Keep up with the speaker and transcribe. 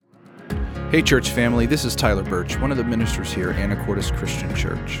Hey church family, this is Tyler Birch, one of the ministers here at Anacortes Christian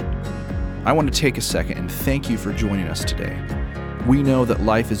Church. I want to take a second and thank you for joining us today. We know that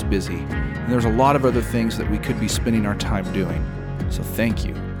life is busy, and there's a lot of other things that we could be spending our time doing, so thank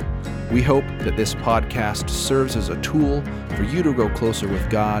you. We hope that this podcast serves as a tool for you to grow closer with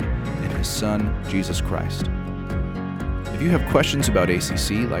God and His Son, Jesus Christ. If you have questions about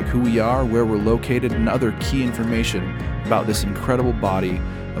ACC, like who we are, where we're located, and other key information about this incredible body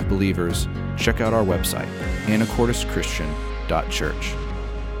of believers, check out our website, anacorteschristian.church.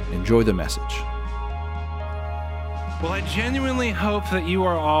 Enjoy the message. Well, I genuinely hope that you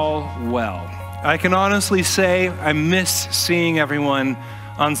are all well. I can honestly say I miss seeing everyone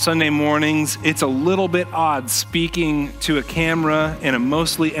on Sunday mornings. It's a little bit odd speaking to a camera in a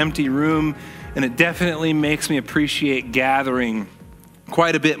mostly empty room, and it definitely makes me appreciate gathering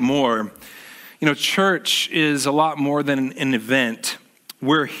quite a bit more. You know, church is a lot more than an event.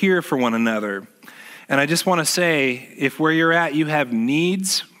 We're here for one another. And I just want to say, if where you're at you have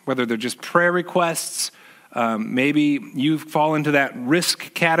needs, whether they're just prayer requests, maybe you fall into that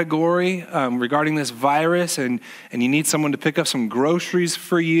risk category regarding this virus and you need someone to pick up some groceries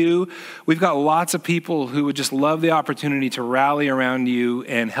for you. We've got lots of people who would just love the opportunity to rally around you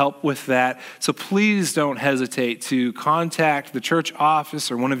and help with that. So please don't hesitate to contact the church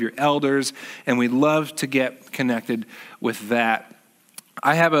office or one of your elders, and we'd love to get connected with that.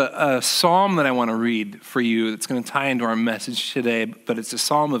 I have a psalm that I want to read for you that's going to tie into our message today, but it's a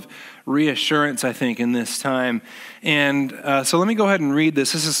psalm of reassurance, I think, in this time. And so let me go ahead and read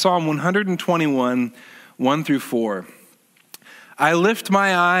this. This is Psalm 121, 1 through 4. I lift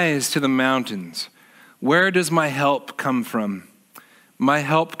my eyes to the mountains. Where does my help come from? My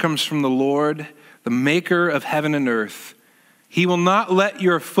help comes from the Lord, the maker of heaven and earth. He will not let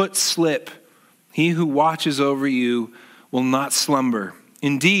your foot slip. He who watches over you will not slumber.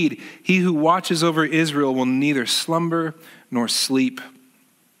 Indeed, he who watches over Israel will neither slumber nor sleep.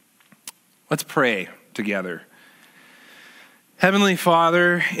 Let's pray together. Heavenly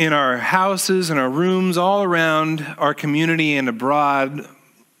Father, in our houses and our rooms, all around our community and abroad,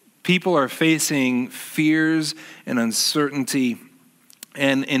 people are facing fears and uncertainty.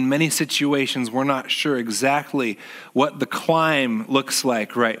 And in many situations, we're not sure exactly what the climb looks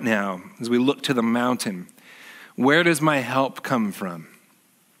like right now as we look to the mountain. Where does my help come from?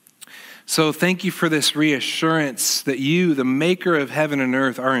 So thank you for this reassurance that you, the maker of heaven and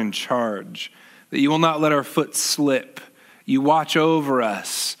earth, are in charge, that you will not let our foot slip. You watch over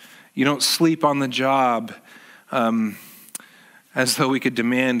us. You don't sleep on the job as though we could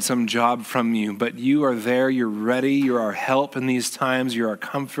demand some job from you, but you are there, you're ready, you're our help in these times, you're our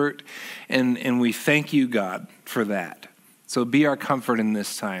comfort, and we thank you, God, for that. So be our comfort in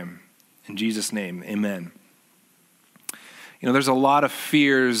this time. In Jesus' name, amen. You know, there's a lot of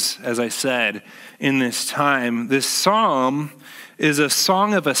fears, as I said, in this time. This psalm is a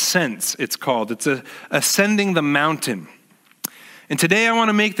song of ascents, it's called. It's ascending the mountain. And today I want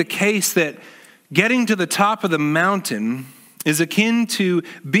to make the case that getting to the top of the mountain is akin to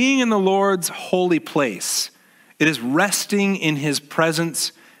being in the Lord's holy place. It is resting in His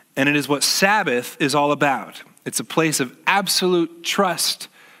presence, and it is what Sabbath is all about. It's a place of absolute trust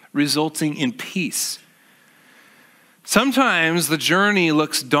resulting in peace. Sometimes the journey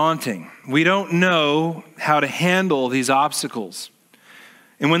looks daunting. We don't know how to handle these obstacles.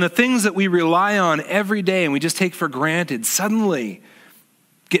 And when the things that we rely on every day and we just take for granted suddenly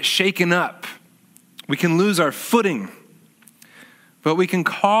get shaken up, we can lose our footing. But we can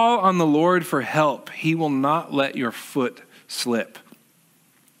call on the Lord for help. He will not let your foot slip.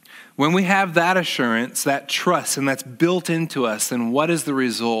 When we have that assurance, that trust, and that's built into us, then what is the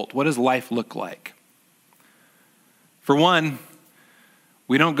result? What does life look like? For one,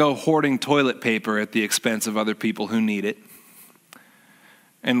 we don't go hoarding toilet paper at the expense of other people who need it.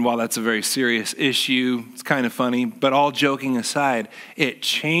 And while that's a very serious issue, it's kind of funny, but all joking aside, it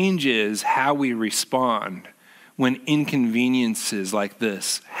changes how we respond when inconveniences like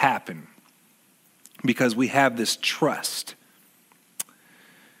this happen, because we have this trust.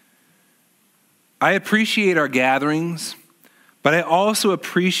 I appreciate our gatherings, but I also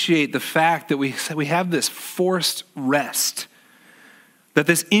appreciate the fact that we have this forced rest, that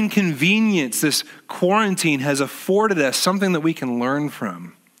this inconvenience, this quarantine has afforded us something that we can learn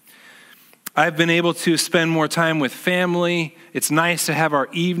from. I've been able to spend more time with family. It's nice to have our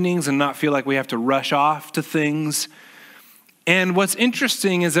evenings and not feel like we have to rush off to things. And what's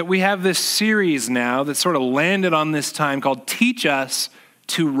interesting is that we have this series now that sort of landed on this time called Teach Us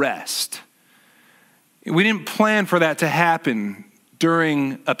to Rest. We didn't plan for that to happen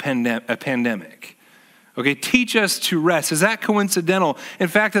during a pandemic. Okay, teach us to rest. Is that coincidental? In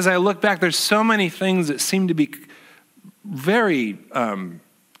fact, as I look back, there's so many things that seem to be very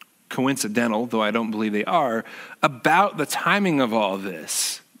coincidental, though I don't believe they are, about the timing of all of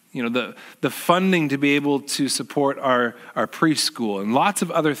this. You know, the funding to be able to support our preschool and lots of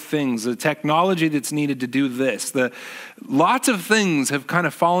other things, the technology that's needed to do this. Lots of things have kind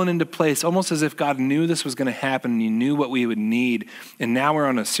of fallen into place, almost as if God knew this was going to happen and he knew what we would need. And now we're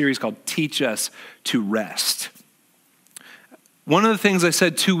on a series called Teach Us to Rest. One of the things I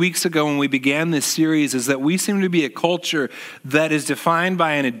said 2 weeks ago when we began this series is that we seem to be a culture that is defined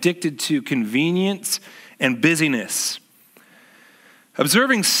by and addicted to convenience and busyness.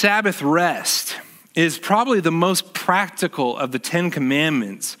 Observing Sabbath rest is probably the most practical of the 10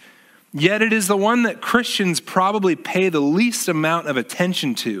 Commandments, yet it is the one that Christians probably pay the least amount of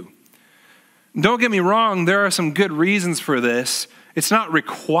attention to. Don't get me wrong, there are some good reasons for this. It's not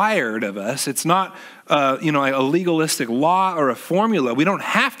required of us. It's not a legalistic law or a formula. We don't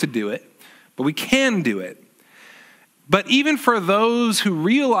have to do it, but we can do it. But even for those who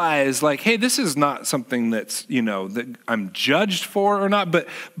realize, like, hey, this is not something that's, that I'm judged for or not, but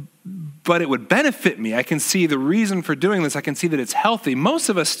it would benefit me. I can see the reason for doing this. I can see that it's healthy. Most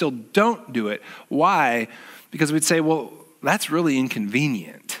of us still don't do it. Why? Because we'd say, well, that's really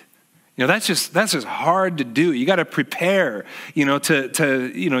inconvenient. That's just hard to do. You got to prepare,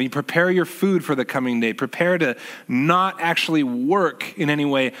 you prepare your food for the coming day. Prepare to not actually work in any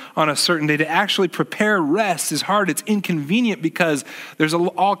way on a certain day. To actually prepare rest is hard. It's inconvenient because there's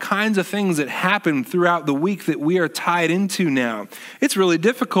all kinds of things that happen throughout the week that we are tied into now. It's really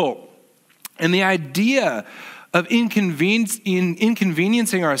difficult. And the idea of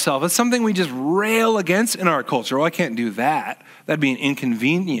inconveniencing ourselves is something we just rail against in our culture. Well, I can't do that. That'd be an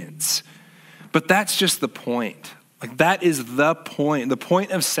inconvenience. But that's just the point. Like, that is the point. The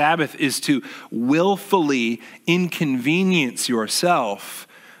point of Sabbath is to willfully inconvenience yourself,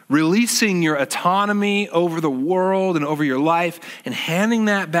 releasing your autonomy over the world and over your life and handing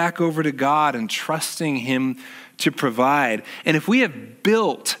that back over to God and trusting him to provide. And if we have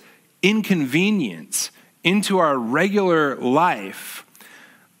built inconvenience into our regular life,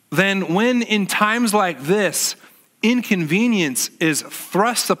 then when in times like this, inconvenience is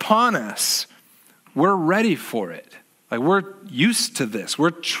thrust upon us, we're ready for it. Like, we're used to this. We're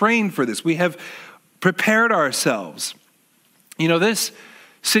trained for this. We have prepared ourselves. This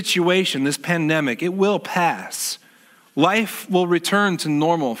situation, this pandemic, it will pass. Life will return to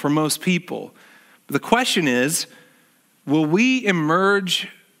normal for most people. But the question is, will we emerge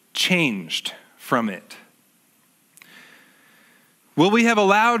changed from it? Will we have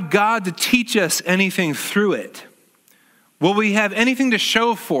allowed God to teach us anything through it? Will we have anything to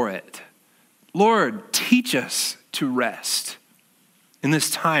show for it? Lord, teach us to rest in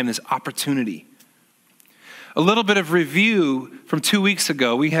this time, this opportunity. A little bit of review from 2 weeks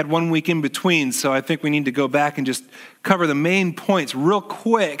ago. We had 1 week in between, so I think we need to go back and just cover the main points real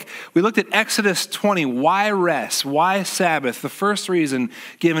quick. We looked at Exodus 20. Why rest? Why Sabbath? The first reason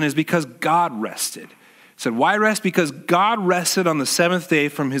given is because God rested. Said, why rest? Because God rested on the seventh day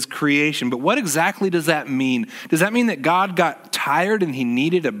from his creation. But what exactly does that mean? Does that mean that God got tired and he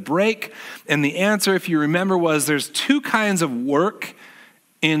needed a break? And the answer, if you remember, was there's two kinds of work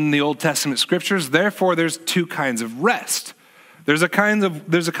in the Old Testament scriptures. Therefore, there's two kinds of rest. There's a kind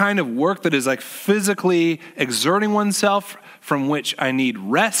of work that is like physically exerting oneself, from which I need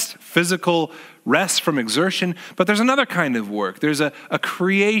rest, physical rest from exertion. But there's another kind of work. There's a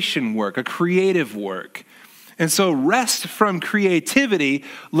creation work, a creative work. And so rest from creativity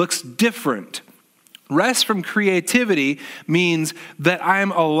looks different. Rest from creativity means that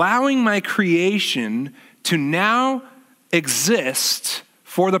I'm allowing my creation to now exist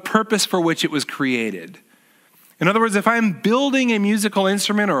for the purpose for which it was created. In other words, if I'm building a musical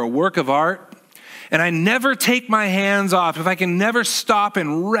instrument or a work of art, and I never take my hands off, if I can never stop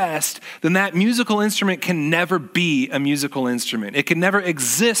and rest, then that musical instrument can never be a musical instrument. It can never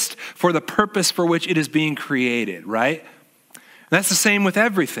exist for the purpose for which it is being created, right? And that's the same with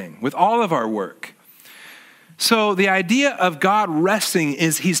everything, with all of our work. So the idea of God resting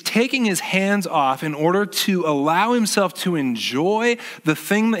is he's taking his hands off in order to allow himself to enjoy the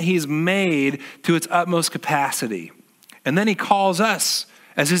thing that he's made to its utmost capacity. And then he calls us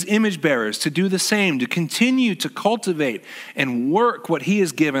as his image bearers to do the same, to continue to cultivate and work what he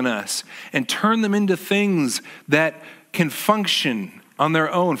has given us and turn them into things that can function on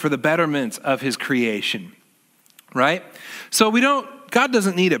their own for the betterment of his creation, right? So God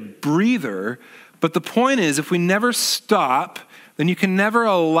doesn't need a breather, but the point is, if we never stop, then you can never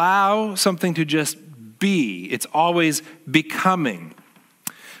allow something to just be. It's always becoming.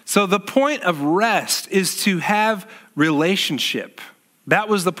 So the point of rest is to have relationship. That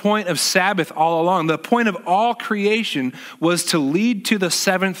was the point of Sabbath all along. The point of all creation was to lead to the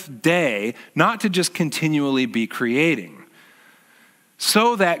seventh day, not to just continually be creating,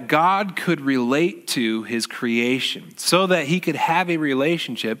 so that God could relate to his creation, so that he could have a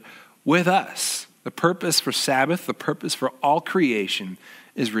relationship with us. The purpose for Sabbath, the purpose for all creation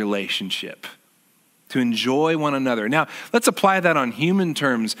is relationship, to enjoy one another. Now, let's apply that on human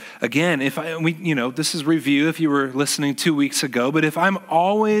terms. Again, this is review if you were listening 2 weeks ago, but if I'm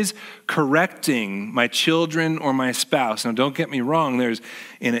always correcting my children or my spouse, now don't get me wrong, there's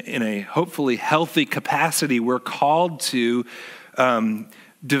in a hopefully healthy capacity, we're called to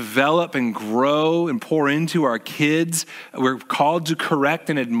develop and grow and pour into our kids. We're called to correct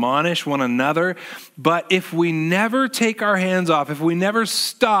and admonish one another. But if we never take our hands off, if we never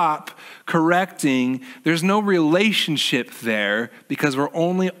stop correcting, there's no relationship there because we're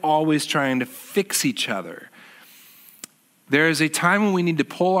only always trying to fix each other. There is a time when we need to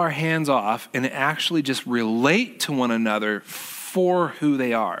pull our hands off and actually just relate to one another for who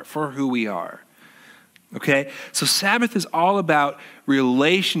they are, for who we are. Okay, so Sabbath is all about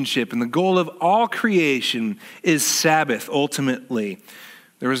relationship, and the goal of all creation is Sabbath ultimately.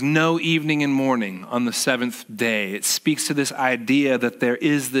 There is no evening and morning on the seventh day. It speaks to this idea that there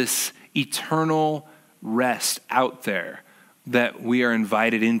is this eternal rest out there that we are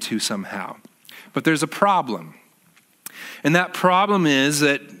invited into somehow. But there's a problem. And that problem is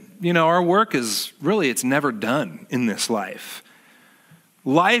that, our work is really, it's never done in this life.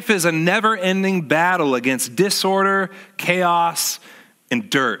 Life is a never-ending battle against disorder, chaos,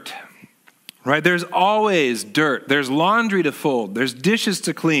 and dirt, right? There's always dirt. There's laundry to fold. There's dishes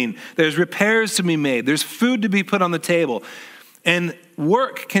to clean. There's repairs to be made. There's food to be put on the table. And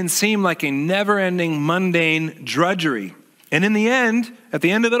work can seem like a never-ending, mundane drudgery. And in the end, at the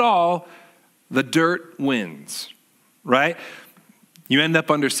end of it all, the dirt wins, right? You end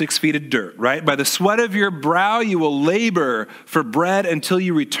up under 6 feet of dirt, right? By the sweat of your brow, you will labor for bread until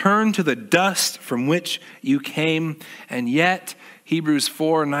you return to the dust from which you came. And yet, Hebrews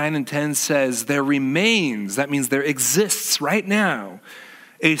 4, 9, and 10 says, there remains, that means there exists right now,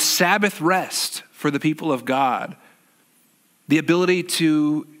 a Sabbath rest for the people of God. The ability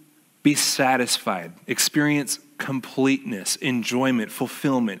to be satisfied, experience completeness, enjoyment,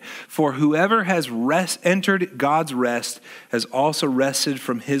 fulfillment. For whoever has entered God's rest has also rested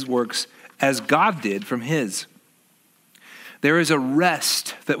from his works as God did from his. There is a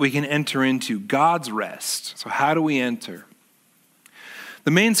rest that we can enter into, God's rest. So how do we enter?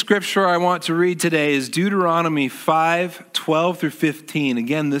 The main scripture I want to read today is Deuteronomy 5, 12 through 15.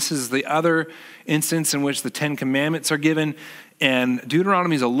 Again, this is the other instance in which the Ten Commandments are given. And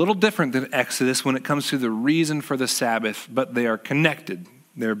Deuteronomy is a little different than Exodus when it comes to the reason for the Sabbath, but they are connected.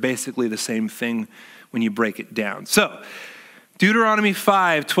 They're basically the same thing when you break it down. So, Deuteronomy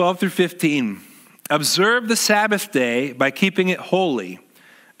 5, 12 through 15. Observe the Sabbath day by keeping it holy,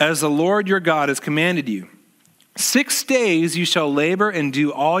 as the Lord your God has commanded you. 6 days you shall labor and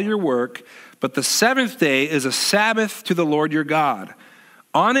do all your work, but the seventh day is a Sabbath to the Lord your God.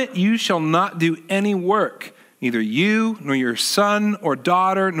 On it you shall not do any work, neither you, nor your son or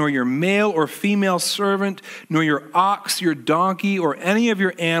daughter, nor your male or female servant, nor your ox, your donkey, or any of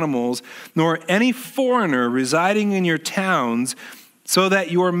your animals, nor any foreigner residing in your towns, so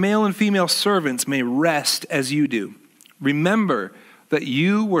that your male and female servants may rest as you do. Remember that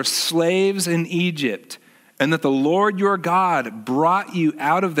you were slaves in Egypt, and that the Lord your God brought you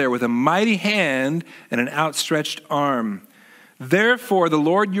out of there with a mighty hand and an outstretched arm. Therefore, the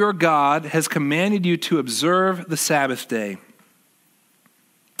Lord your God has commanded you to observe the Sabbath day.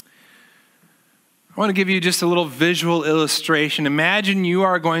 I want to give you just a little visual illustration. Imagine you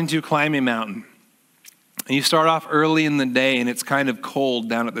are going to climb a mountain. And you start off early in the day, and it's kind of cold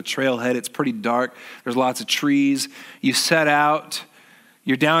down at the trailhead. It's pretty dark. There's lots of trees. You set out.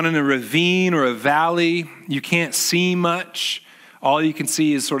 You're down in a ravine or a valley. You can't see much. All you can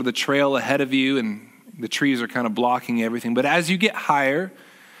see is sort of the trail ahead of you, and the trees are kind of blocking everything. But as you get higher,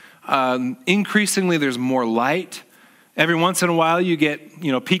 increasingly there's more light. Every once in a while you get,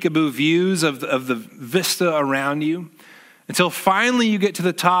 peekaboo views of the vista around you, until finally you get to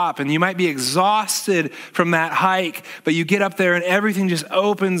the top, and you might be exhausted from that hike, but you get up there and everything just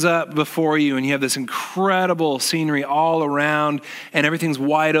opens up before you, and you have this incredible scenery all around, and everything's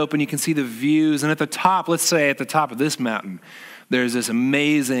wide open. You can see the views. And at the top, let's say at the top of this mountain, there's this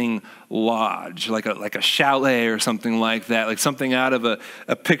amazing lodge, like a chalet or something like that, like something out of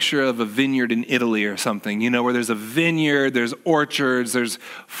a picture of a vineyard in Italy or something, where there's a vineyard, there's orchards, there's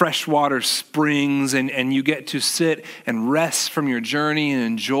freshwater springs, and you get to sit and rest from your journey and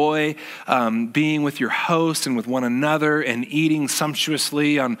enjoy being with your host and with one another and eating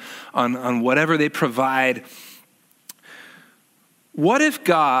sumptuously on whatever they provide. What if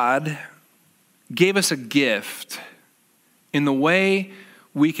God gave us a gift in the way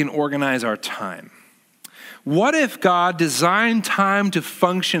we can organize our time? What if God designed time to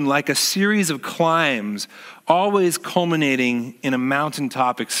function like a series of climbs, always culminating in a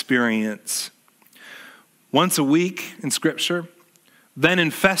mountaintop experience? Once a week in Scripture, then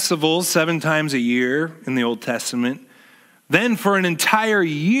in festivals 7 times a year in the Old Testament, then for an entire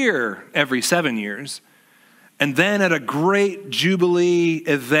year every 7 years, and then at a great Jubilee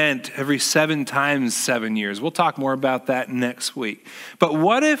event every 7 times 7 years. We'll talk more about that next week. But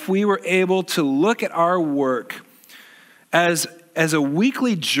what if we were able to look at our work as a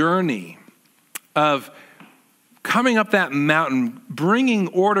weekly journey of coming up that mountain, bringing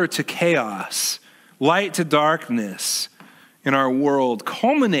order to chaos, light to darkness in our world,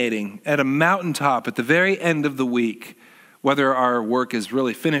 culminating at a mountaintop at the very end of the week, whether our work is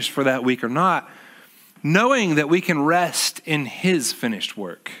really finished for that week or not, knowing that we can rest in his finished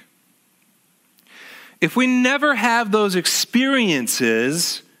work. If we never have those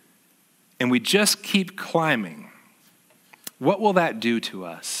experiences and we just keep climbing, what will that do to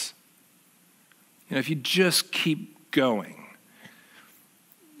us? If you just keep going,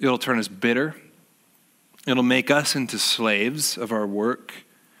 it'll turn us bitter. It'll make us into slaves of our work.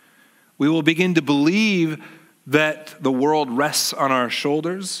 We will begin to believe that the world rests on our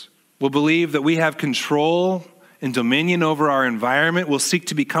shoulders. We'll believe that we have control and dominion over our environment. We'll seek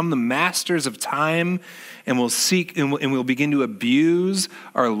to become the masters of time, and we'll begin to abuse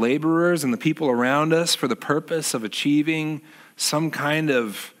our laborers and the people around us for the purpose of achieving some kind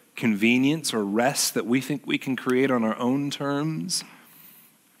of convenience or rest that we think we can create on our own terms.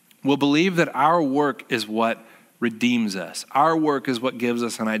 We'll believe that our work is what redeems us. Our work is what gives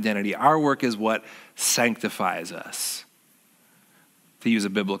us an identity. Our work is what sanctifies us, to use a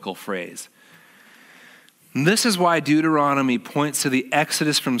biblical phrase. And this is why Deuteronomy points to the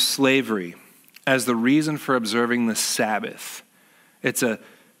exodus from slavery as the reason for observing the Sabbath. It's a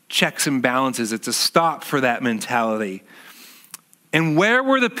checks and balances. It's a stop for that mentality. And where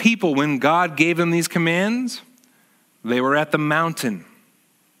were the people when God gave them these commands? They were at the mountain.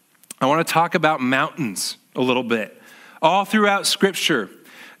 I want to talk about mountains a little bit. All throughout Scripture,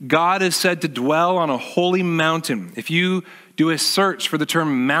 God is said to dwell on a holy mountain. If you do a search for the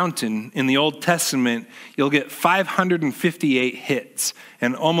term mountain in the Old Testament, you'll get 558 hits.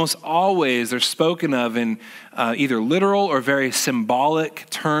 And almost always they're spoken of in either literal or very symbolic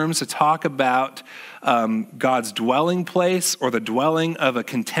terms to talk about God's dwelling place or the dwelling of a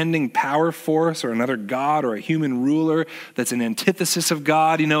contending power force or another god or a human ruler that's an antithesis of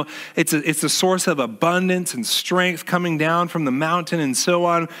God. It's the source of abundance and strength coming down from the mountain and so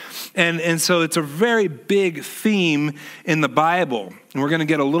on. And so it's a very big theme in the Bible. And we're going to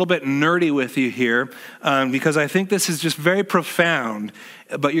get a little bit nerdy with you here because I think this is just very profound,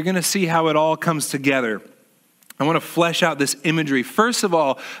 but you're going to see how it all comes together. I want to flesh out this imagery. First of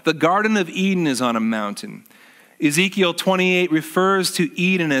all, the Garden of Eden is on a mountain. Ezekiel 28 refers to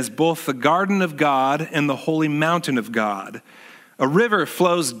Eden as both the garden of God and the holy mountain of God. A river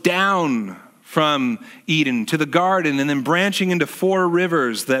flows down from Eden to the garden and then branching into 4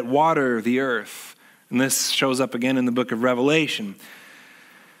 rivers that water the earth. And this shows up again in the book of Revelation.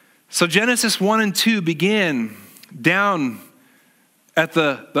 So Genesis 1 and 2 begin down at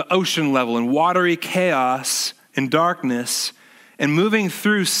the ocean level in watery chaos and darkness, and moving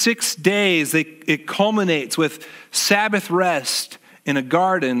through 6 days, it culminates with Sabbath rest in a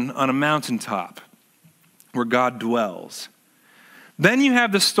garden on a mountaintop where God dwells. Then you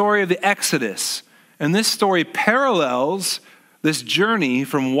have the story of the Exodus, and this story parallels this journey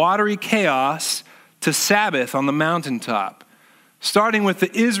from watery chaos to Sabbath on the mountaintop, starting with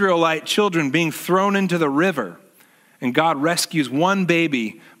the Israelite children being thrown into the river, and God rescues one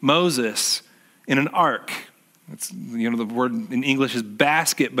baby, Moses, in an ark. The word in English is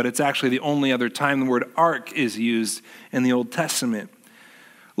basket, but it's actually the only other time the word ark is used in the Old Testament.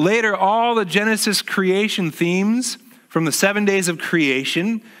 Later, all the Genesis creation themes from the 7 days of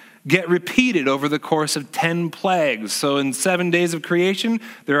creation get repeated over the course of 10 plagues. So in 7 days of creation,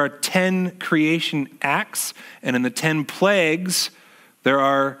 there are 10 creation acts, and in the 10 plagues, there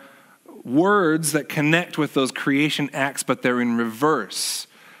are words that connect with those creation acts, but they're in reverse.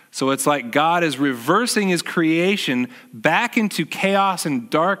 So it's like God is reversing his creation back into chaos and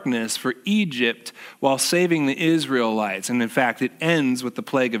darkness for Egypt while saving the Israelites. And in fact, it ends with the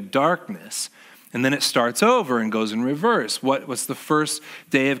plague of darkness. And then it starts over and goes in reverse. What's the first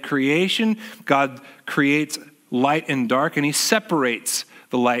day of creation? God creates light and dark, and he separates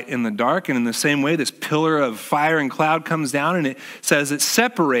the light and the dark. And in the same way, this pillar of fire and cloud comes down, and it says it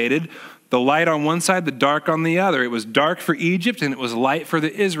separated the light on one side, the dark on the other. It was dark for Egypt, and it was light for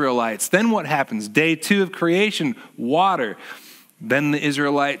the Israelites. Then what happens? Day 2 of creation, water. Then the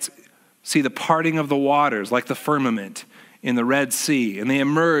Israelites see the parting of the waters, like the firmament in the Red Sea, and they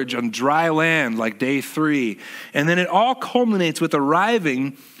emerge on dry land like day 3. And then it all culminates with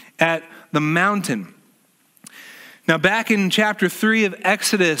arriving at the mountain. Now, back in chapter 3 of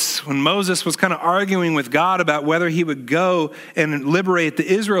Exodus, when Moses was kind of arguing with God about whether he would go and liberate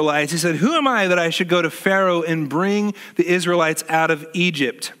the Israelites, he said, "Who am I that I should go to Pharaoh and bring the Israelites out of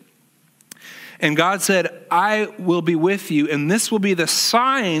Egypt?" And God said, "I will be with you, and this will be the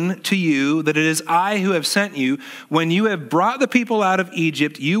sign to you that it is I who have sent you. When you have brought the people out of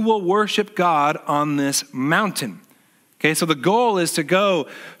Egypt, you will worship God on this mountain." Okay, so the goal is to go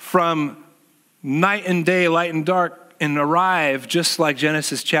from night and day, light and dark, and arrive just like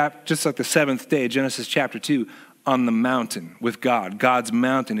the 7th day, Genesis chapter 2, on the mountain with God, God's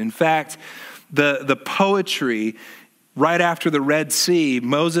mountain. In fact, the poetry right after the Red Sea,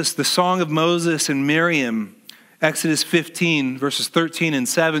 the song of Moses and Miriam, Exodus 15, verses 13 and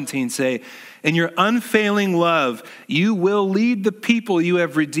 17 say, "In your unfailing love, you will lead the people you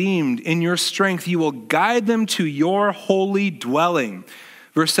have redeemed. In your strength, you will guide them to your holy dwelling."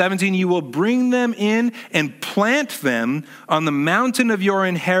 Verse 17, "You will bring them in and plant them on the mountain of your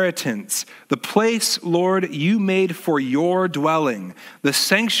inheritance, the place, Lord, you made for your dwelling, the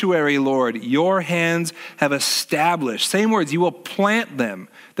sanctuary, Lord, your hands have established." Same words, you will plant them,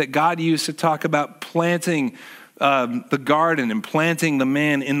 that God used to talk about planting the garden and planting the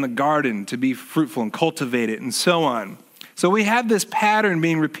man in the garden to be fruitful and cultivate it and so on. So we have this pattern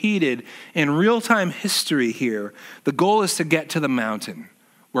being repeated in real-time history here. The goal is to get to the mountain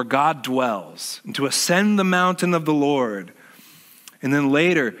where God dwells, and to ascend the mountain of the Lord. And then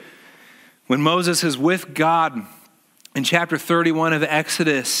later, when Moses is with God in chapter 31 of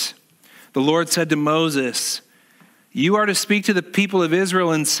Exodus, the Lord said to Moses, "You are to speak to the people of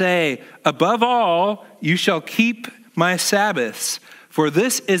Israel and say, 'Above all, you shall keep my Sabbaths, for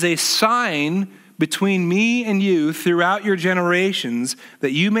this is a sign between me and you throughout your generations,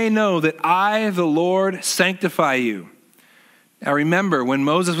 that you may know that I, the Lord, sanctify you.'" Now remember, when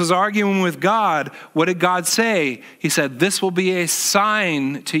Moses was arguing with God, what did God say? He said, "This will be a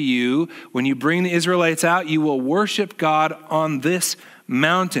sign to you. When you bring the Israelites out, you will worship God on this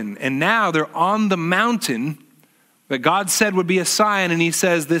mountain." And now they're on the mountain that God said would be a sign, and he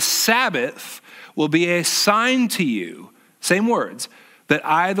says, "This Sabbath will be a sign to you." Same words, "that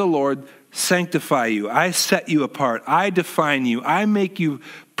I, the Lord, sanctify you. I set you apart. I define you. I make you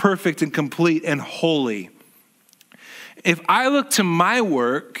perfect and complete and holy." If I look to my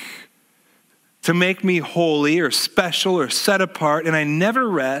work to make me holy or special or set apart, and I never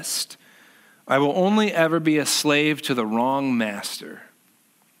rest, I will only ever be a slave to the wrong master.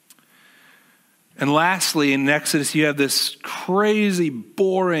 And lastly, in Exodus, you have this crazy,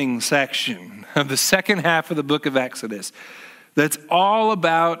 boring section of the second half of the book of Exodus that's all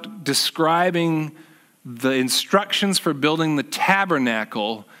about describing the instructions for building the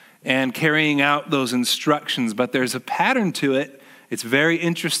tabernacle and carrying out those instructions. But there's a pattern to it. It's very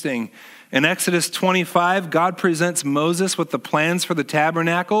interesting. In Exodus 25, God presents Moses with the plans for the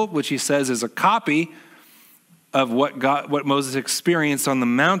tabernacle, which he says is a copy of what Moses experienced on the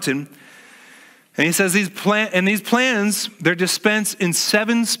mountain. And he says these plans, they're dispensed in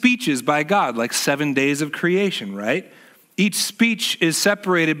 7 speeches by God, like 7 days of creation, right? Each speech is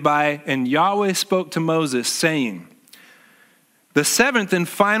separated by, "And Yahweh spoke to Moses, saying." The 7th and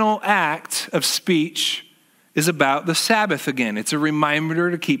final act of speech is about the Sabbath again. It's a reminder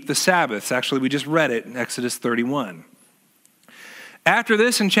to keep the Sabbaths. Actually, we just read it in Exodus 31. After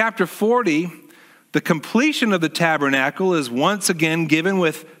this, in chapter 40, the completion of the tabernacle is once again given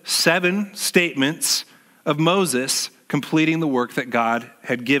with 7 statements of Moses completing the work that God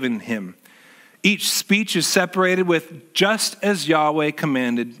had given him. Each speech is separated with "just as Yahweh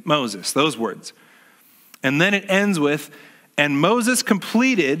commanded Moses," those words. And then it ends with, "And Moses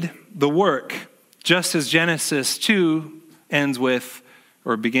completed the work," just as Genesis 2 ends with,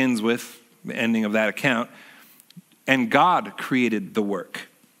 or begins with, the ending of that account. "And God created the work."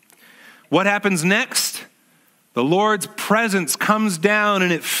 What happens next? The Lord's presence comes down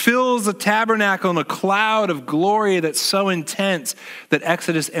and it fills the tabernacle in a cloud of glory that's so intense that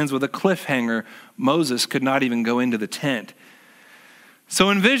Exodus ends with a cliffhanger. Moses could not even go into the tent. So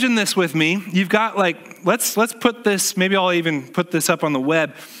envision this with me. You've got let's put this, maybe I'll even put this up on the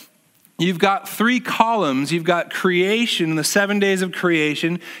web. You've got 3 columns. You've got creation, the 7 days of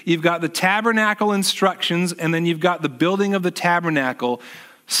creation. You've got the tabernacle instructions, and then you've got the building of the tabernacle.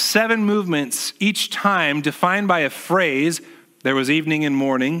 7 movements, each time defined by a phrase. There was evening and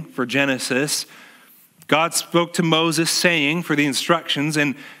morning for Genesis. God spoke to Moses saying for the instructions,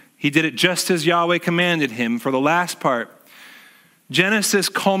 and he did it just as Yahweh commanded him for the last part. Genesis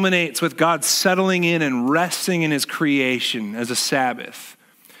culminates with God settling in and resting in his creation as a Sabbath.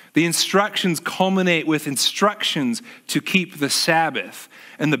 The instructions culminate with instructions to keep the Sabbath.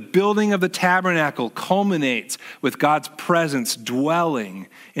 And the building of the tabernacle culminates with God's presence dwelling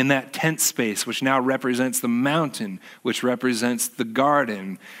in that tent space, which now represents the mountain, which represents the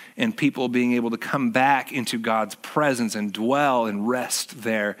garden, and people being able to come back into God's presence and dwell and rest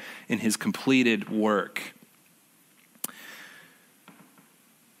there in his completed work.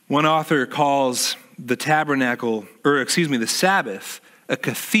 One author calls the the Sabbath, a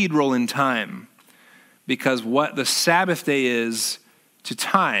cathedral in time, because what the Sabbath day is to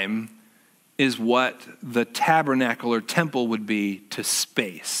time is what the tabernacle or temple would be to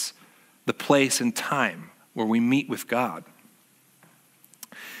space, the place and time where we meet with God.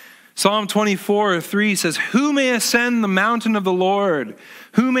 Psalm 24:3 says, "Who may ascend the mountain of the Lord?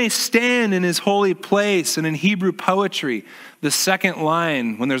 Who may stand in his holy place?" And in Hebrew poetry, the second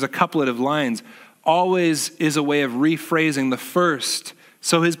line, when there's a couplet of lines, always is a way of rephrasing the first.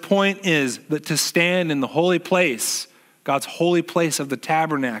 So his point is that to stand in the holy place, God's holy place of the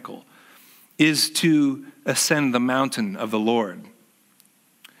tabernacle, is to ascend the mountain of the Lord.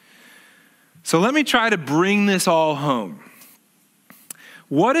 So let me try to bring this all home.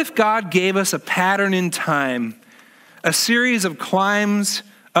 What if God gave us a pattern in time, a series of climbs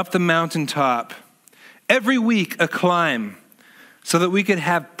up the mountaintop, every week a climb, so that we could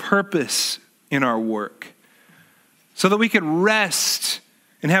have purpose in our work, so that we could rest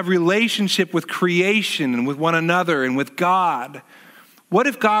and have relationship with creation and with one another and with God? What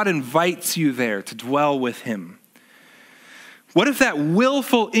if God invites you there to dwell with him? What if that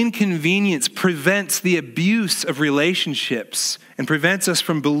willful inconvenience prevents the abuse of relationships and prevents us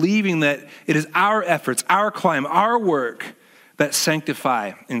from believing that it is our efforts, our climb, our work that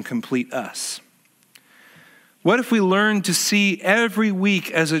sanctify and complete us? What if we learn to see every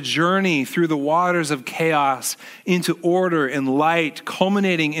week as a journey through the waters of chaos into order and light,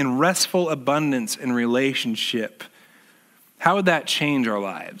 culminating in restful abundance and relationship? How would that change our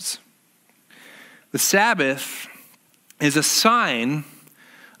lives? The Sabbath is a sign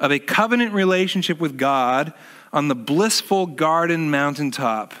of a covenant relationship with God on the blissful garden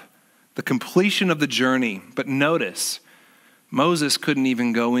mountaintop, the completion of the journey. But notice, Moses couldn't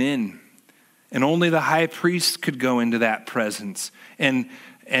even go in, and only the high priest could go into that presence, and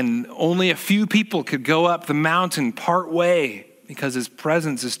only a few people could go up the mountain part way because his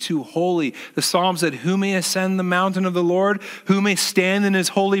presence is too holy. The Psalm said, "Who may ascend the mountain of the Lord? Who may stand in his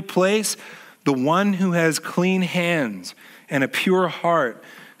holy place? The one who has clean hands and a pure heart,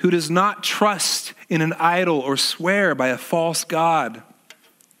 who does not trust in an idol or swear by a false god."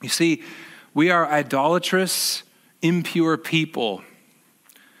 You see, we are idolatrous, impure people,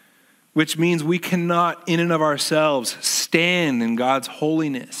 which means we cannot in and of ourselves stand in God's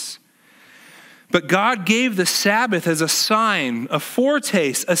holiness. But God gave the Sabbath as a sign, a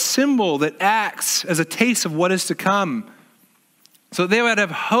foretaste, a symbol that acts as a taste of what is to come. So they would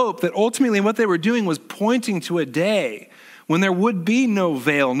have hope that ultimately what they were doing was pointing to a day when there would be no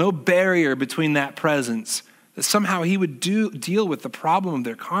veil, no barrier between that presence, that somehow he would deal with the problem of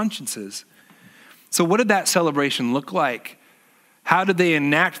their consciences. So what did that celebration look like? How did they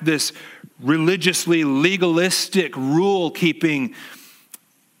enact this religiously legalistic rule keeping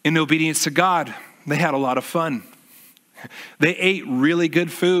in obedience to God? They had a lot of fun. They ate really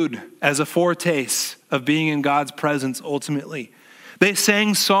good food as a foretaste of being in God's presence ultimately. They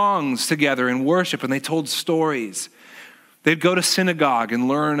sang songs together in worship, and they told stories. They'd go to synagogue and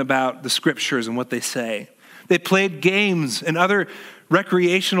learn about the scriptures and what they say. They played games and other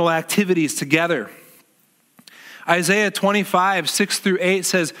recreational activities together. Isaiah 25:6-8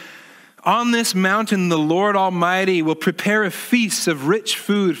 says, "On this mountain the Lord Almighty will prepare a feast of rich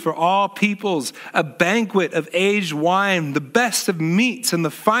food for all peoples, a banquet of aged wine, the best of meats and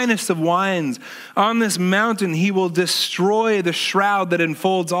the finest of wines. On this mountain he will destroy the shroud that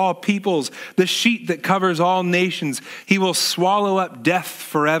enfolds all peoples, the sheet that covers all nations. He will swallow up death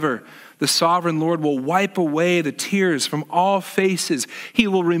forever. the sovereign Lord will wipe away the tears from all faces. He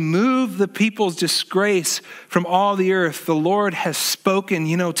will remove the people's disgrace from all the earth. The Lord has spoken,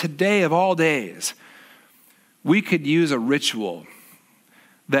 today of all days. We could use a ritual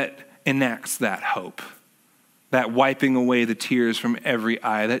that enacts that hope, that wiping away the tears from every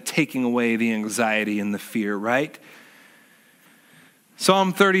eye, that taking away the anxiety and the fear, right?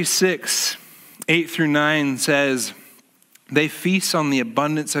 Psalm 36, 8-9 says, "They feast on the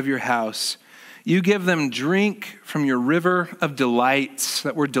abundance of your house. You give them drink from your river of delights."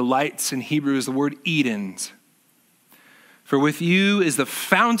 That word delights in Hebrew is the word Edens. "For with you is the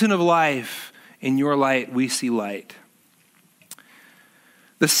fountain of life. In your light we see light."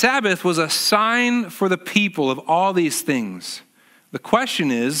 The Sabbath was a sign for the people of all these things. The question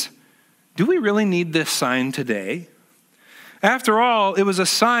is, do we really need this sign today? After all, it was a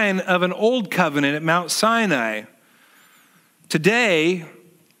sign of an old covenant at Mount Sinai. Today,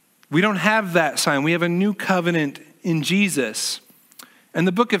 we don't have that sign. We have a new covenant in Jesus. And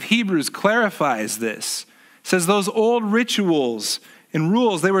the book of Hebrews clarifies this. It says those old rituals and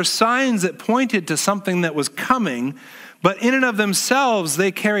rules, they were signs that pointed to something that was coming, but in and of themselves,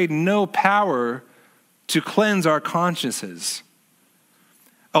 they carried no power to cleanse our consciences,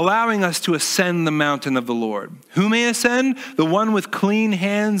 allowing us to ascend the mountain of the Lord. Who may ascend? The one with clean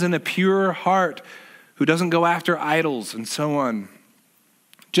hands and a pure heart, who doesn't go after idols and so on.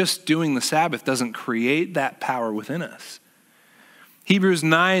 Just doing the Sabbath doesn't create that power within us. Hebrews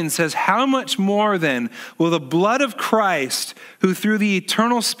 9 says, "How much more then will the blood of Christ, who through the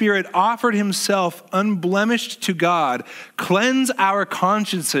eternal Spirit offered himself unblemished to God, cleanse our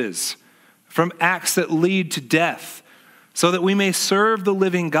consciences from acts that lead to death, so that we may serve the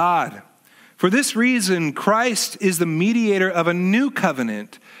living God? For this reason, Christ is the mediator of a new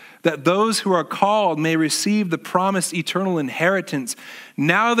covenant, that those who are called may receive the promised eternal inheritance,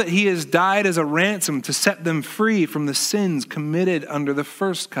 now that he has died as a ransom to set them free from the sins committed under the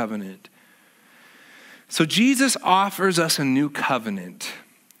first covenant." So Jesus offers us a new covenant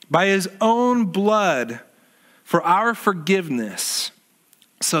by his own blood for our forgiveness,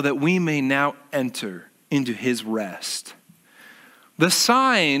 so that we may now enter into his rest. The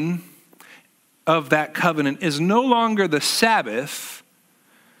sign of that covenant is no longer the Sabbath,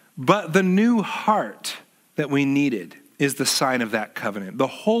 but the new heart that we needed is the sign of that covenant. The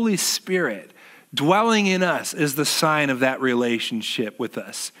Holy Spirit dwelling in us is the sign of that relationship with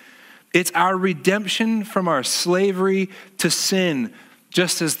us. It's our redemption from our slavery to sin,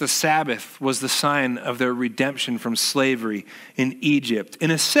 just as the Sabbath was the sign of their redemption from slavery in Egypt.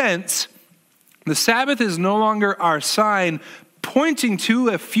 In a sense, the Sabbath is no longer our sign pointing to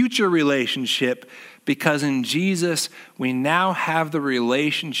a future relationship, because in Jesus, we now have the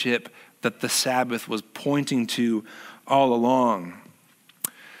relationship that the Sabbath was pointing to all along.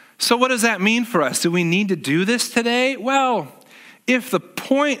 So what does that mean for us? Do we need to do this today? Well, if the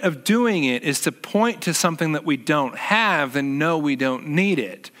point of doing it is to point to something that we don't have, then no, we don't need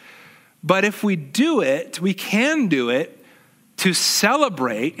it. But if we do it, we can do it to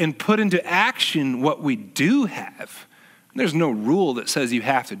celebrate and put into action what we do have. There's no rule that says you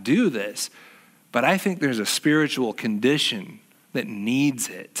have to do this. But I think there's a spiritual condition that needs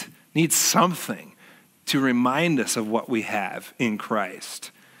it, needs something to remind us of what we have in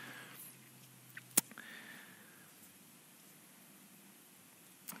Christ.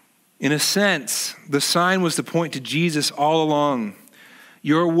 In a sense, the sign was to point to Jesus all along.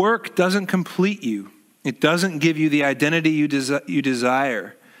 Your work doesn't complete you. It doesn't give you the identity you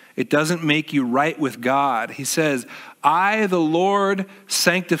desire. It doesn't make you right with God. He says, "I, the Lord,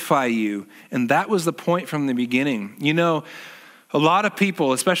 sanctify you." And that was the point from the beginning. A lot of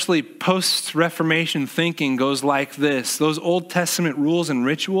people, especially post-Reformation thinking, goes like this. Those Old Testament rules and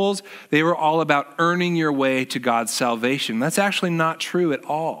rituals, they were all about earning your way to God's salvation. That's actually not true at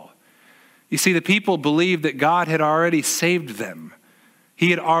all. You see, the people believed that God had already saved them. He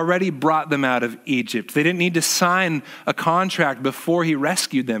had already brought them out of Egypt. They didn't need to sign a contract before he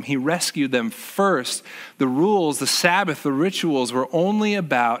rescued them. He rescued them first. The rules, the Sabbath, the rituals were only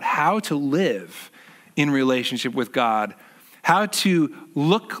about how to live in relationship with God, how to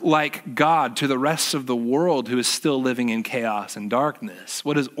look like God to the rest of the world who is still living in chaos and darkness.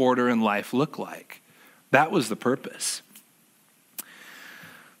 What does order in life look like? That was the purpose.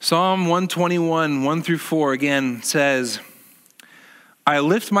 Psalm 121, 1-4 again says, "I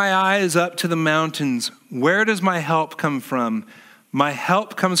lift my eyes up to the mountains. Where does my help come from? My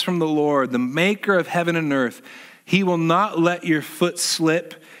help comes from the Lord, the maker of heaven and earth. He will not let your foot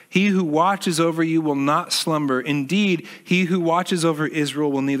slip. He who watches over you will not slumber. Indeed, he who watches over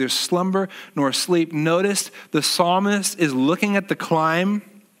Israel will neither slumber nor sleep." Notice the psalmist is looking at the climb,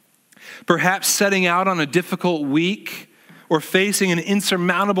 Perhaps setting out on a difficult week or facing an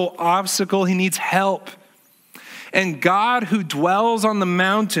insurmountable obstacle, he needs help. And God, who dwells on the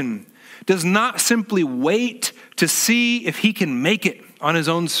mountain, does not simply wait to see if he can make it on his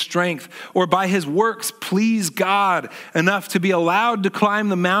own strength or by his works please God enough to be allowed to climb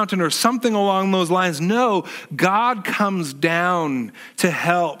the mountain or something along those lines. No, God comes down to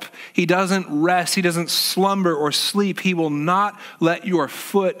help. He doesn't rest. He doesn't slumber or sleep. He will not let your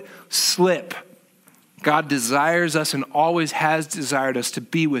foot slip. God desires us and always has desired us to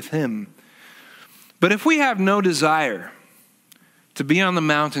be with him. But if we have no desire to be on the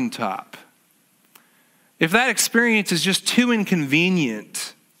mountaintop, if that experience is just too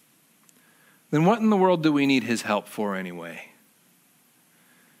inconvenient, then what in the world do we need his help for anyway?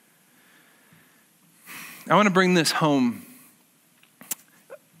 I want to bring this home.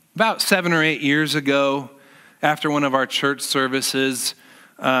 About 7 or 8 years ago, after one of our church services,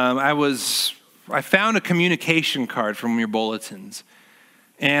 I found a communication card from your bulletins.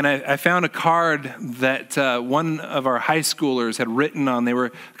 And I found a card that one of our high schoolers had written on. A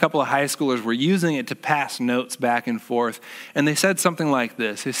couple of high schoolers were using it to pass notes back and forth. And they said something like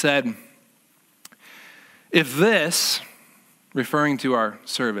this. They said, if this, referring to our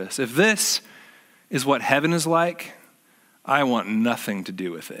service, if this is what heaven is like, I want nothing to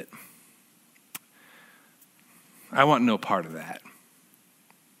do with it. I want no part of that.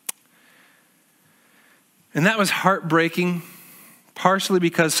 And that was heartbreaking. Partially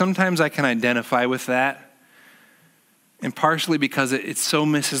because sometimes I can identify with that, and partially because it so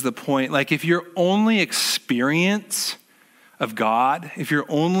misses the point. Like if your only experience of God, if your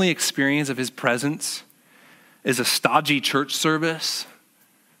only experience of his presence is a stodgy church service.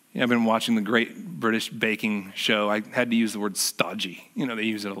 I've been watching the Great British Baking Show. I had to use the word stodgy. They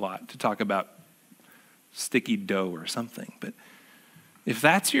use it a lot to talk about sticky dough or something. But if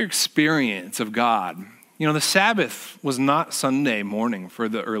that's your experience of God, the Sabbath was not Sunday morning for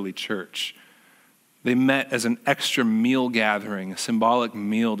the early church. They met as an extra meal gathering, a symbolic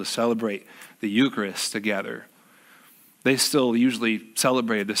meal to celebrate the Eucharist together. They still usually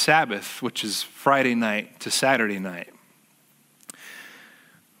celebrated the Sabbath, which is Friday night to Saturday night.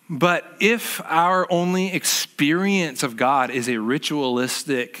 But if our only experience of God is a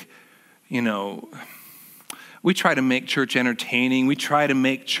ritualistic, we try to make church entertaining. We try to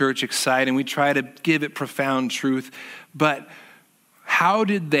make church exciting. We try to give it profound truth. But how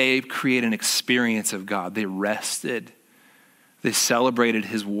did they create an experience of God? They rested. They celebrated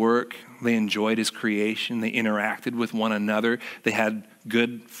his work. They enjoyed his creation. They interacted with one another. They had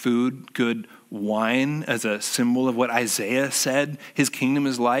good food, good wine as a symbol of what Isaiah said his kingdom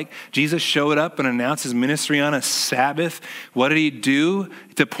is like. Jesus showed up and announced his ministry on a Sabbath. What did he do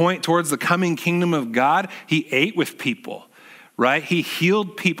to point towards the coming kingdom of God? He ate with people, right? He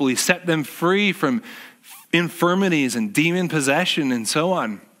healed people. He set them free from infirmities and demon possession and so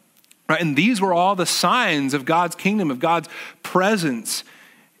on. Right? And these were all the signs of God's kingdom, of God's presence.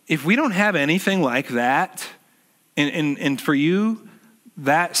 If we don't have anything like that, and for you,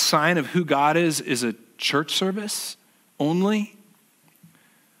 that sign of who God is a church service only,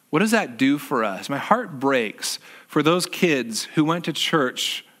 what does that do for us? My heart breaks for those kids who went to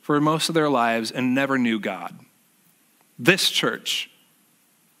church for most of their lives and never knew God. This church.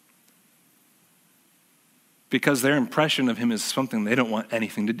 Because their impression of him is something they don't want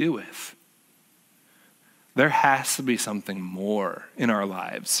anything to do with. There has to be something more in our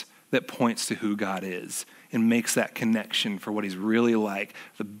lives that points to who God is and makes that connection for what he's really like.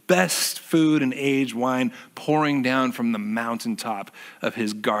 The best food and aged wine pouring down from the mountaintop of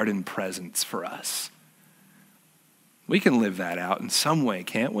his garden presence for us. We can live that out in some way,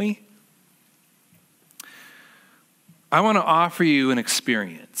 can't we? I want to offer you an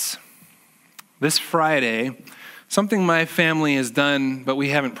experience. This Friday, something my family has done, but we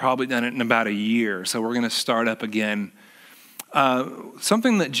haven't probably done it in about a year, so we're going to start up again.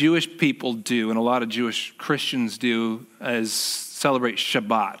 Something that Jewish people do, and a lot of Jewish Christians do, is celebrate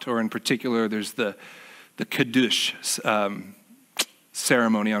Shabbat, or in particular, there's the Kiddush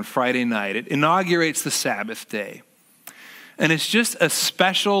ceremony on Friday night. It inaugurates the Sabbath day. And it's just a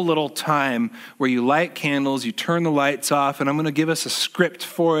special little time where you light candles, you turn the lights off, and I'm going to give us a script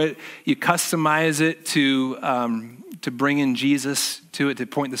for it. You customize it to bring in Jesus to it, to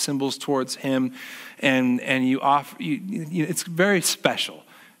point the symbols towards him, and you offer. It's very special,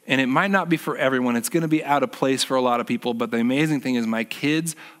 and it might not be for everyone. It's going to be out of place for a lot of people. But the amazing thing is, my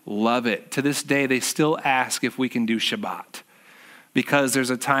kids love it. To this day, they still ask if we can do Shabbat. Because there's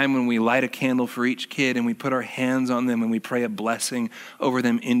a time when we light a candle for each kid and we put our hands on them and we pray a blessing over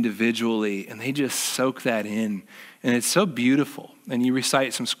them individually. And they just soak that in And it's so beautiful. And you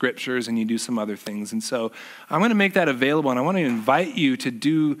recite some scriptures and you do some other things. And so I'm going to make that available, and I want to invite you to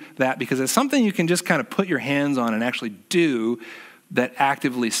do that because it's something you can just kind of put your hands on and actually do that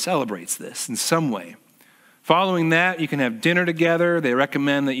actively celebrates this in some way. Following that, you can have dinner together. They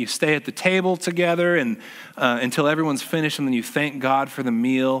recommend that you stay at the table together and until everyone's finished, and then you thank God for the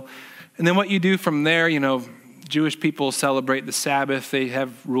meal. And then what you do from there, Jewish people celebrate the Sabbath. They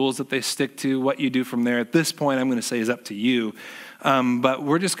have rules that they stick to. What you do from there at this point, I'm going to say, is up to you. But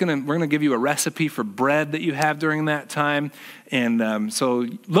we're going to give you a recipe for bread that you have during that time. And so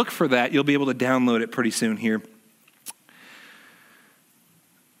look for that. You'll be able to download it pretty soon here.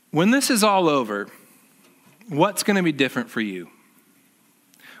 When this is all over, what's going to be different for you?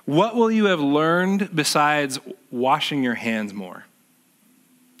 What will you have learned besides washing your hands more?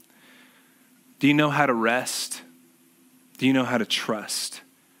 Do you know how to rest? Do you know how to trust?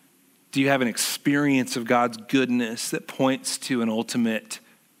 Do you have an experience of God's goodness that points to an ultimate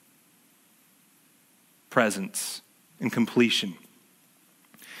presence and completion?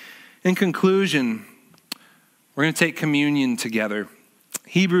 In conclusion, we're going to take communion together.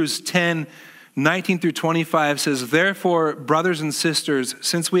 Hebrews 10:19 through 25 says, "Therefore, brothers and sisters,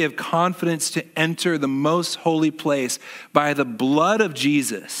 since we have confidence to enter the most holy place by the blood of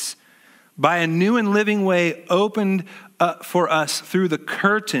Jesus, by a new and living way opened up for us through the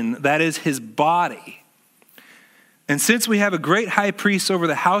curtain, that is his body. And since we have a great high priest over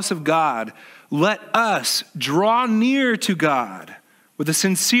the house of God, let us draw near to God with a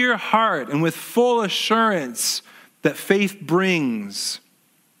sincere heart and with full assurance that faith brings."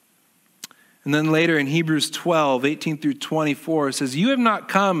 And then later in Hebrews 12:18 through 24, it says, "You have not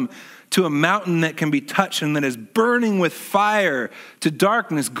come to a mountain that can be touched and that is burning with fire, to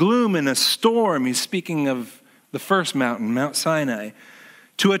darkness, gloom, and a storm." He's speaking of the first mountain, Mount Sinai.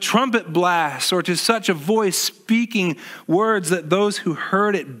 "To a trumpet blast, or to such a voice speaking words that those who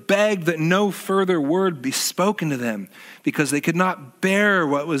heard it begged that no further word be spoken to them, because they could not bear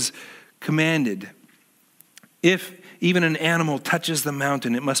what was commanded. If even an animal touches the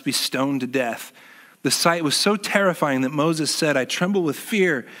mountain, it must be stoned to death. The sight was so terrifying that Moses said, 'I tremble with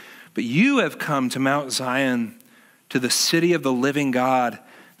fear.' But you have come to Mount Zion, to the city of the living God,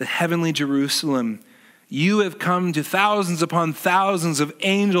 the heavenly Jerusalem. You have come to thousands upon thousands of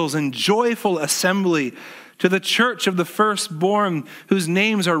angels in joyful assembly, to the church of the firstborn whose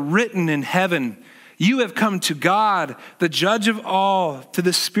names are written in heaven. You have come to God, the judge of all, to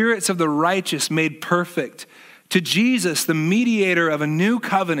the spirits of the righteous made perfect, to Jesus, the mediator of a new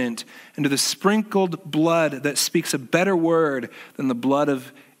covenant, and to the sprinkled blood that speaks a better word than the blood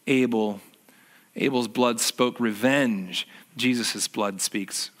of Abel. Abel's blood spoke revenge. Jesus' blood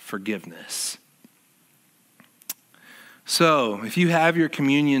speaks forgiveness." So, if you have your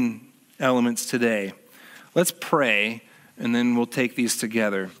communion elements today, let's pray, and then we'll take these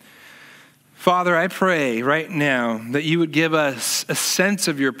together. Father, I pray right now that you would give us a sense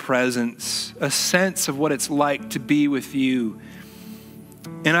of your presence, a sense of what it's like to be with you.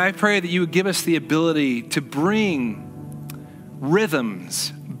 And I pray that you would give us the ability to bring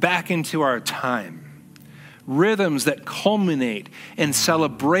rhythms back into our time. Rhythms that culminate in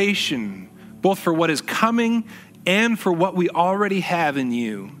celebration, both for what is coming and for what we already have in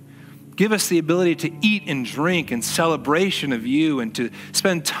you. Give us the ability to eat and drink in celebration of you, and to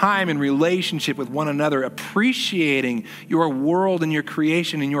spend time in relationship with one another, appreciating your world and your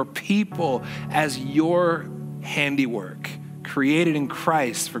creation and your people as your handiwork, created in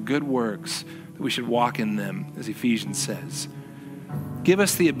Christ for good works, that we should walk in them, as Ephesians says. Give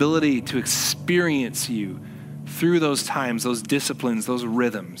us the ability to experience you through those times, those disciplines, those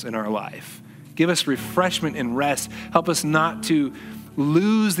rhythms in our life. Give us refreshment and rest. Help us not to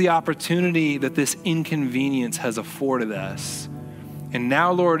lose the opportunity that this inconvenience has afforded us. And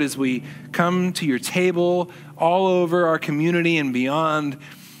now, Lord, as we come to your table all over our community and beyond,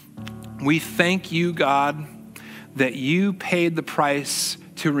 we thank you, God, that you paid the price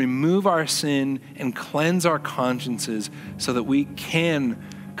to remove our sin and cleanse our consciences so that we can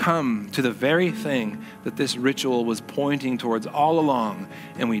come to the very thing that this ritual was pointing towards all along,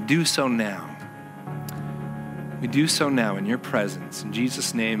 and we do so now. We do so now in your presence. In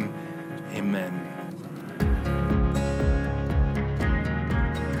Jesus' name, amen.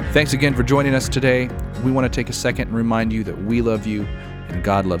 Thanks again for joining us today. We want to take a second and remind you that we love you and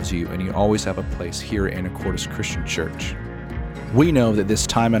God loves you, and you always have a place here at Anacortes Christian Church. We know that this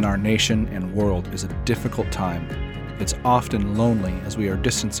time in our nation and world is a difficult time. It's often lonely as we are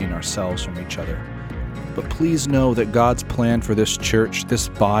distancing ourselves from each other. But please know that God's plan for this church, this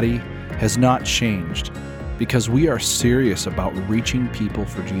body, has not changed, because we are serious about reaching people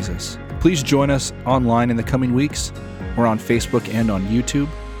for Jesus. Please join us online in the coming weeks. We're on Facebook and on YouTube.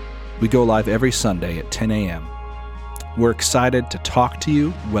 We go live every Sunday at 10 a.m. We're excited to talk to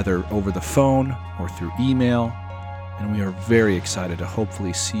you, whether over the phone or through email, and we are very excited to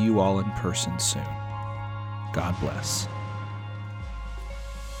hopefully see you all in person soon. God bless.